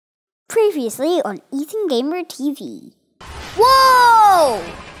Previously on EthanGamer TV. Whoa!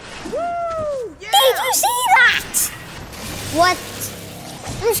 Woo! Yeah! Did you see that? What?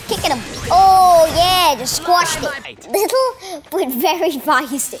 Who's kicking him? Oh yeah, just squashed it. Little but very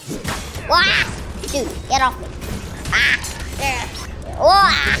feisty. Wah! Dude, get off me. Ah!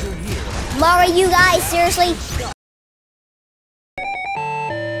 Wah! Mara, you guys, seriously?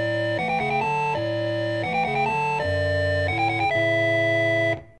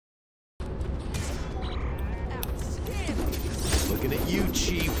 Looking at you,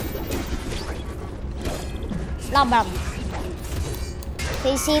 cheap. Love them.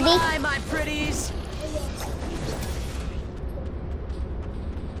 Can you see me? Hi, my pretties.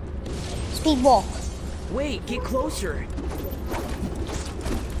 Speed walk. Wait, get closer.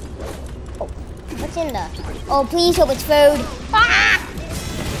 Oh, what's in there? Oh, please hope it's food. Ah!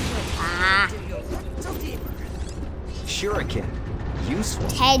 Ah. Shuriken. Useful.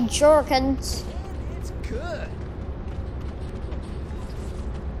 10 shurikens. It's good.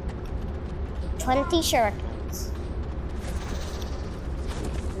 20 shurikens.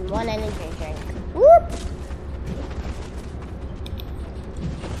 And 1 energy drink. Whoop!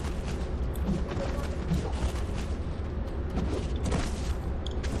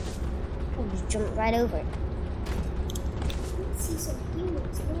 Oh, just jumped right over it.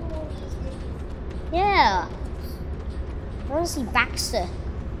 Yeah. I want to see Baxter.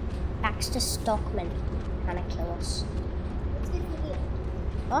 Baxter Stockman trying to kill us.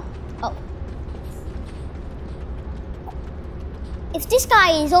 Huh? Oh. If this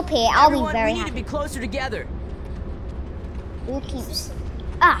guy is up here, I'll be very happy. We need to be closer together. Who keeps...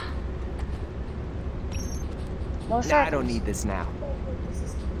 Ah! More Nah, I don't need this now.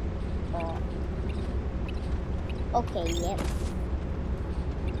 Okay, yep.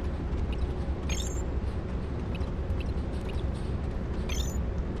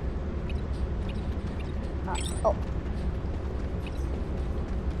 Oh.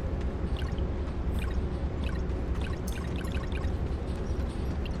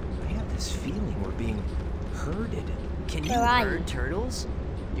 I have this feeling we're being herded. Can you Where are herd you? turtles?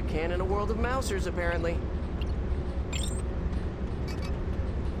 You can in a world of mousers, apparently.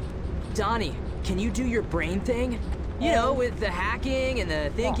 Donnie, can you do your brain thing? You know, with the hacking and the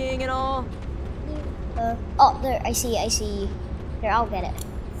thinking and all. Oh, there, I see. Here, I'll get it.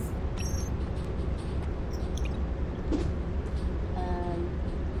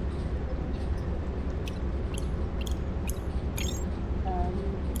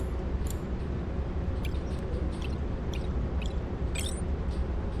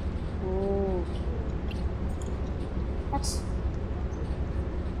 Ooh. That's...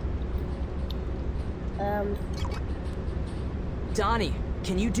 Donnie,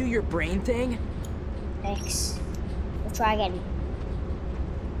 can you do your brain thing? Thanks. We'll try again.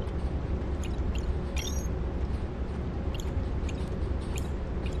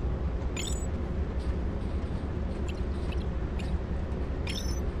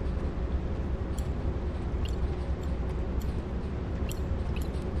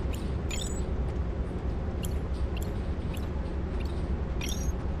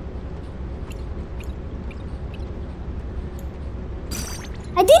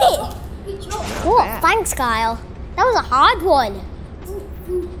 I did it! Oh, thanks, Kyle. That was a hard one.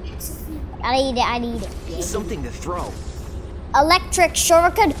 I need it. Something to throw. Electric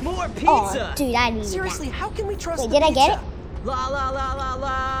shuriken. More pizza! Oh, dude, I need Seriously, that. how can we trust Wait, the did I get pizza? La la la la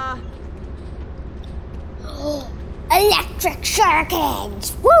la. Electric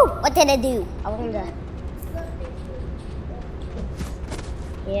shurikens. Woo! What did it do? I wonder.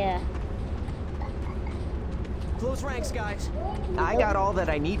 Yeah. Close ranks, guys. I got all that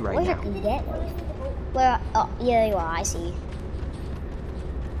I need right Where's now. it get? Where? Oh, yeah, you are. I see.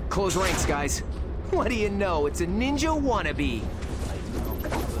 Close ranks, guys. What do you know? It's a ninja wannabe.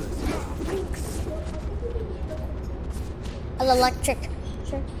 An electric.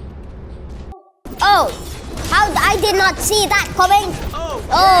 Sure. Oh! How? I did not see that coming. Oh!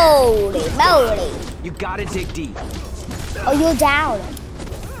 Holy moly! You gotta dig deep. Oh, you're down.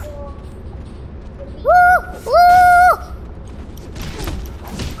 Woo! Woo!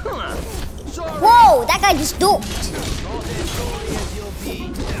 Whoa! That guy just duped.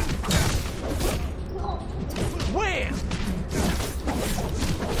 Wham!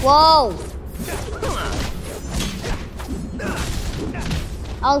 Whoa!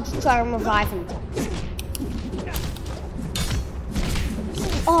 I'll just try and revive him.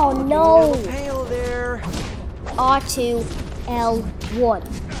 Oh no! Pale there. R2, L1.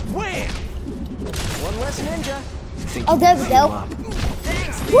 Wham! One less ninja. Oh, there we go.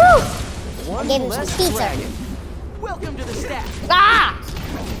 Thanks. Woo! One gave him some less pizza. dragon. Welcome to the stack. Ah!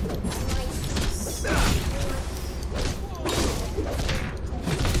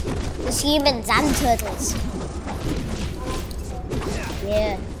 It's humans and turtles.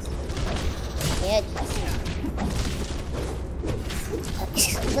 Yeah. Yeah.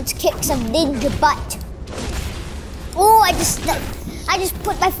 Let's kick some ninja butt. Oh, I just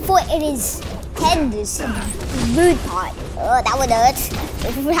put my foot in his head, his rude part. Oh, that would hurt.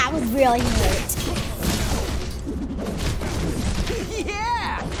 That would really hurt.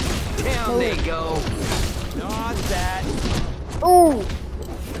 Yeah! Down they go. Not that. Ooh.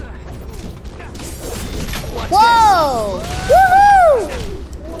 Whoa!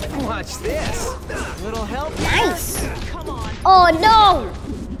 Woohoo! Watch this. Little help. Nice. Come on. Oh no!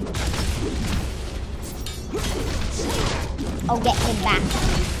 I'll get him back.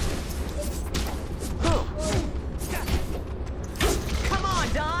 Come on,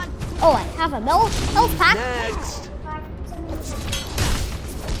 Don. Oh, I have a health pack. Next.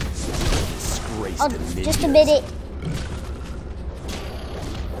 Oh, just a minute.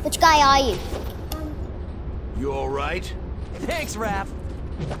 Which guy are you? You all right? Thanks, Raph.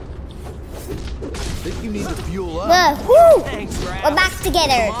 Think you need to fuel up. Woo! Thanks, Raph. We're back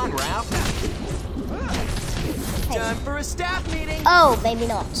together. Come on, Raph. Time for a staff meeting. Oh, maybe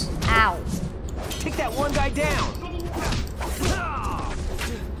not. Ow. Take that one guy down.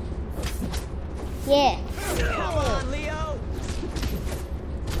 Yeah. Come on, Leo.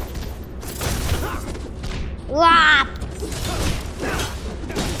 Wah!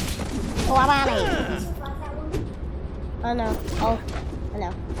 Oh, I'm out of here. Oh no. Oh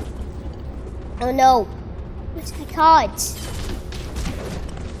no. Oh no. Where's my cards?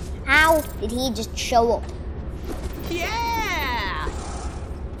 How did he just show up? Yeah!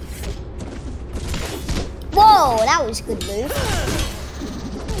 Whoa, that was a good move.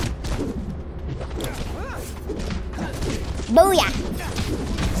 Booyah!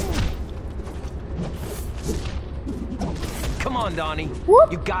 Come on, Donnie.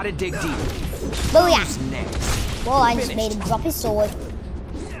 Whoop. You gotta dig deep. Booyah! Who's next? Whoa, I just made him drop his sword.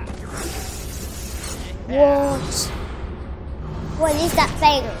 What? What is that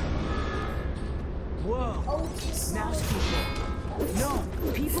thing? Whoa. Mouse people. No,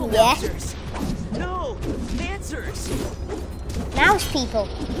 people Yeah. mousers. No, dancers. Mouse people.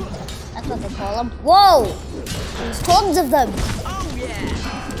 That's what they call them. Whoa! There's tons of them. Oh, yeah.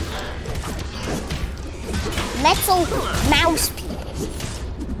 Metal mouse people.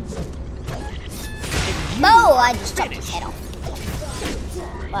 Oh, I just chopped his head off.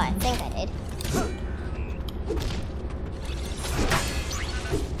 Well, I think I did.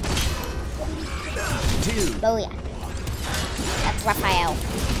 Dude. Oh, yeah. That's Raphael.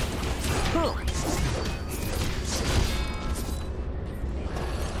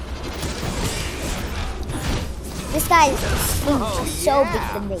 This guy is so big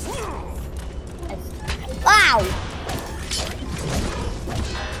for me. Wow!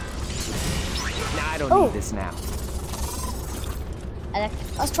 Nah, I don't need this now.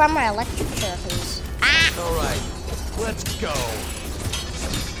 Let's try my electric shurikens. Ah! All right, let's go.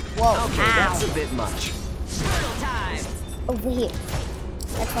 Whoa, Okay, ow. that's a bit much. Time. Over here.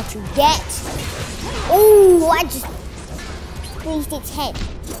 That's what you get. Ooh, I just squeezed its head.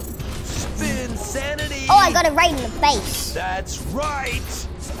 Spin sanity. Oh, I got it right in the face. That's right.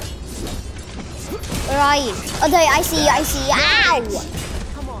 Where are you? Oh, there, I see you, I see you. Ow!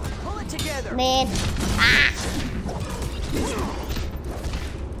 Come on, pull it together. Man. Ah!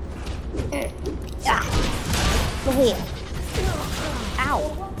 Ah. Over here. Ow.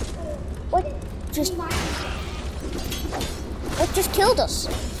 What just killed us?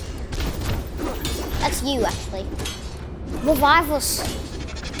 That's you, actually. Revive us.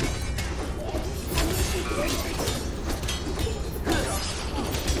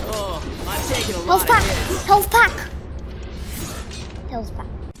 Oh, I'm taking a Health lot pack! of hits. Health pack! Health pack.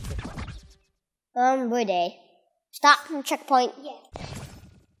 We're dead. Start from checkpoint. Yeah.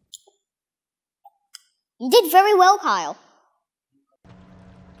 You did very well, Kyle.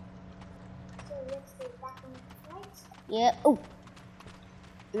 So let's go back on the right. Yeah. Oh.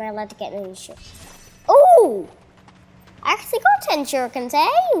 Am I allowed to get any shit? Oh! I actually got 10 shurikens,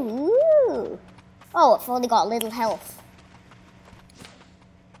 eh? Ooh. Oh, I've only got a little health.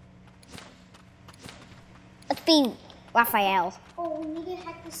 Let's be Raphael. Oh, we need to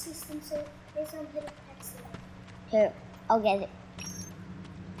hack the system so there's no hidden hacks in it. Here, I'll get it.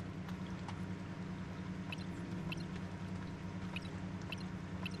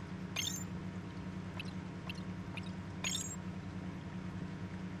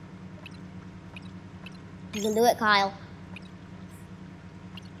 You can do it, Kyle.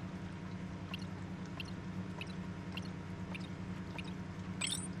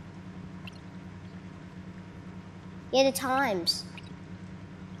 Yeah, the times.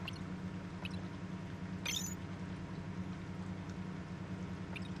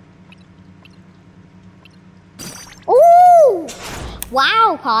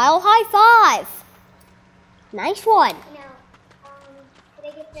 Wow, Kyle, high five. Nice one. Now,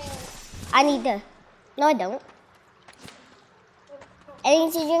 can I get the... I need the... No, I don't.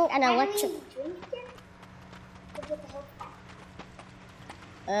 Energy drink and electric...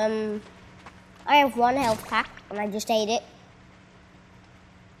 I have 1 health pack and I just ate it.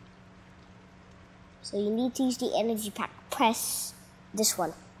 So you need to use the energy pack. Press this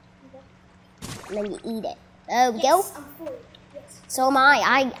one. And then you eat it. There we go. I'm full. Yes. So am I.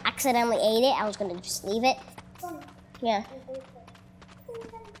 I accidentally ate it. I was going to just leave it. Yeah.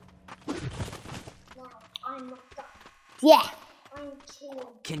 Now, I'm not done. Yeah. I'm killing.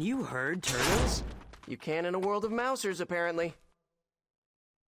 Can you herd turtles? You can in a world of mousers, apparently.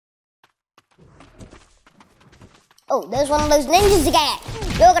 Oh, there's one of those ninjas again.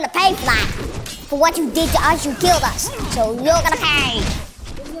 You're going to pay for that. For what you did to us, you killed us. So you're going to pay.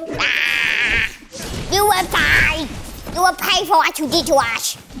 Ah, you will pay. You will pay for what you did to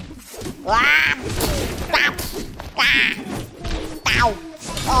us. Ah, stop. Ah, ow.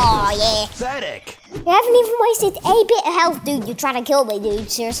 Oh, yeah. Pathetic. You haven't even wasted a bit of health, dude. You're trying to kill me, dude.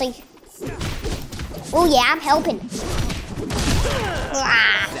 Seriously? Oh, yeah, I'm helping.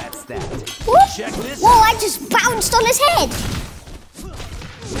 Ah. That's that. Whoop. Check this Whoa, out. I just bounced on his head.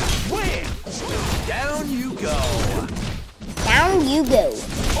 Wham! Down you go. Down you go.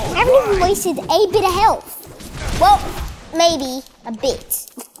 I haven't even wasted a bit of health. Well, maybe a bit.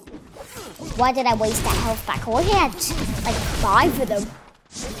 Why did I waste that health pack? I only had like 5 of them.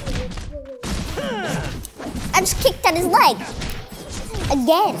 I just kicked at his leg.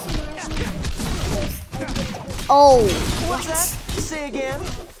 Again. Oh. What's that? Say again.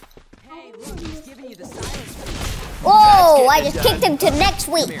 Whoa, I just kicked him to next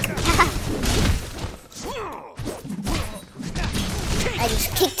week. I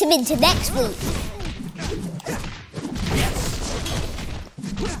just kicked him into next week.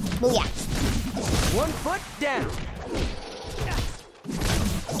 Booyah. 1 foot down.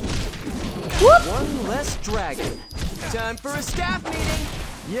 Whoop. 1 less dragon. Time for a staff meeting.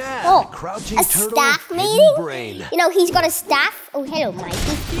 Yeah. Oh, Crouching a turtle. staff hidden meeting? Brain. You know, he's got a staff. Oh, hello,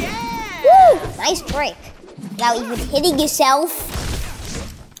 Mikey. Yeah! Woo! Nice trick. Without even hitting yourself.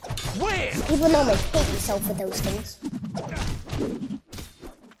 Wham! People normally hit yourself with those things.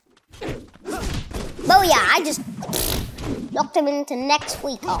 Booyah! I just knocked him into next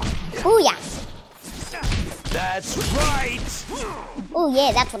week off. Booyah! That's right. Oh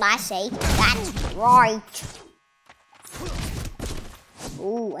yeah, that's what I say. That's right.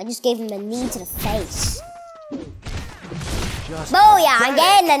 Ooh, I just gave him a knee to the face. Just Booyah!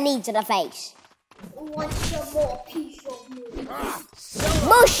 Again, a knee to the face. Want some more piece of me?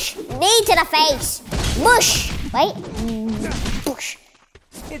 Mush! Knee to the face. Mush! Wait. Push.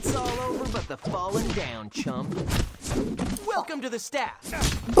 It's all over but the falling down, chump. Welcome to the staff.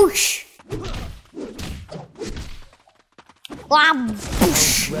 Push.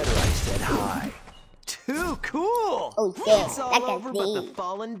 Push. Better I said hi. Too cool. Oh yeah, It's all that over guy's but the dead.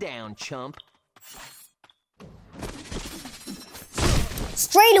 falling down, chump.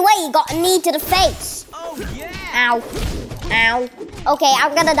 Straight away, he got a knee to the face. Oh yeah. Ow. Ow. Okay,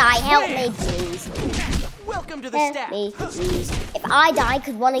 I'm gonna die. Help me, please. Welcome to the Help staff. me, please. If I die,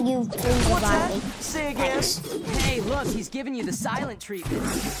 could one of you please What's revive that? me? Say again. Thanks. Hey, look, he's giving you the silent treatment.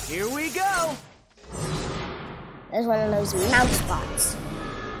 Here we go. There's one of those mouse spots.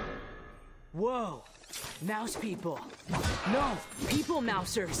 Whoa, mouse people. No, people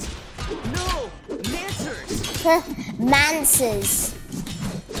mousers. No, mancers. Manses.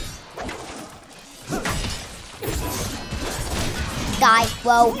 Die.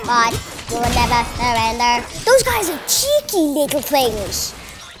 Whoa, God. You will never surrender. Those guys are cheeky little things.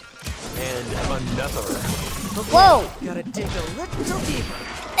 And another. Whoa. Gotta dig a little deeper.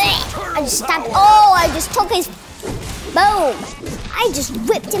 I just stabbed. Oh, I just took his. Boom. I just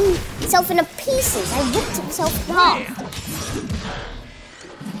whipped himself into pieces. I ripped himself in half.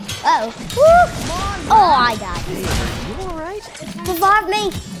 Uh-oh. Woo. Oh, I died. You all right? Revive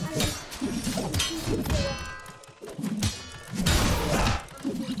me.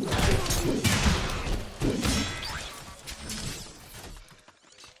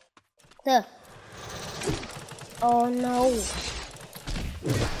 There. Oh no.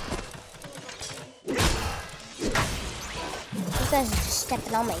 These guys are just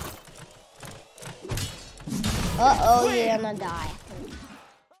stepping on me. Uh-oh, you're gonna die.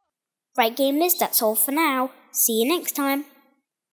 Right, gamers, that's all for now. See you next time.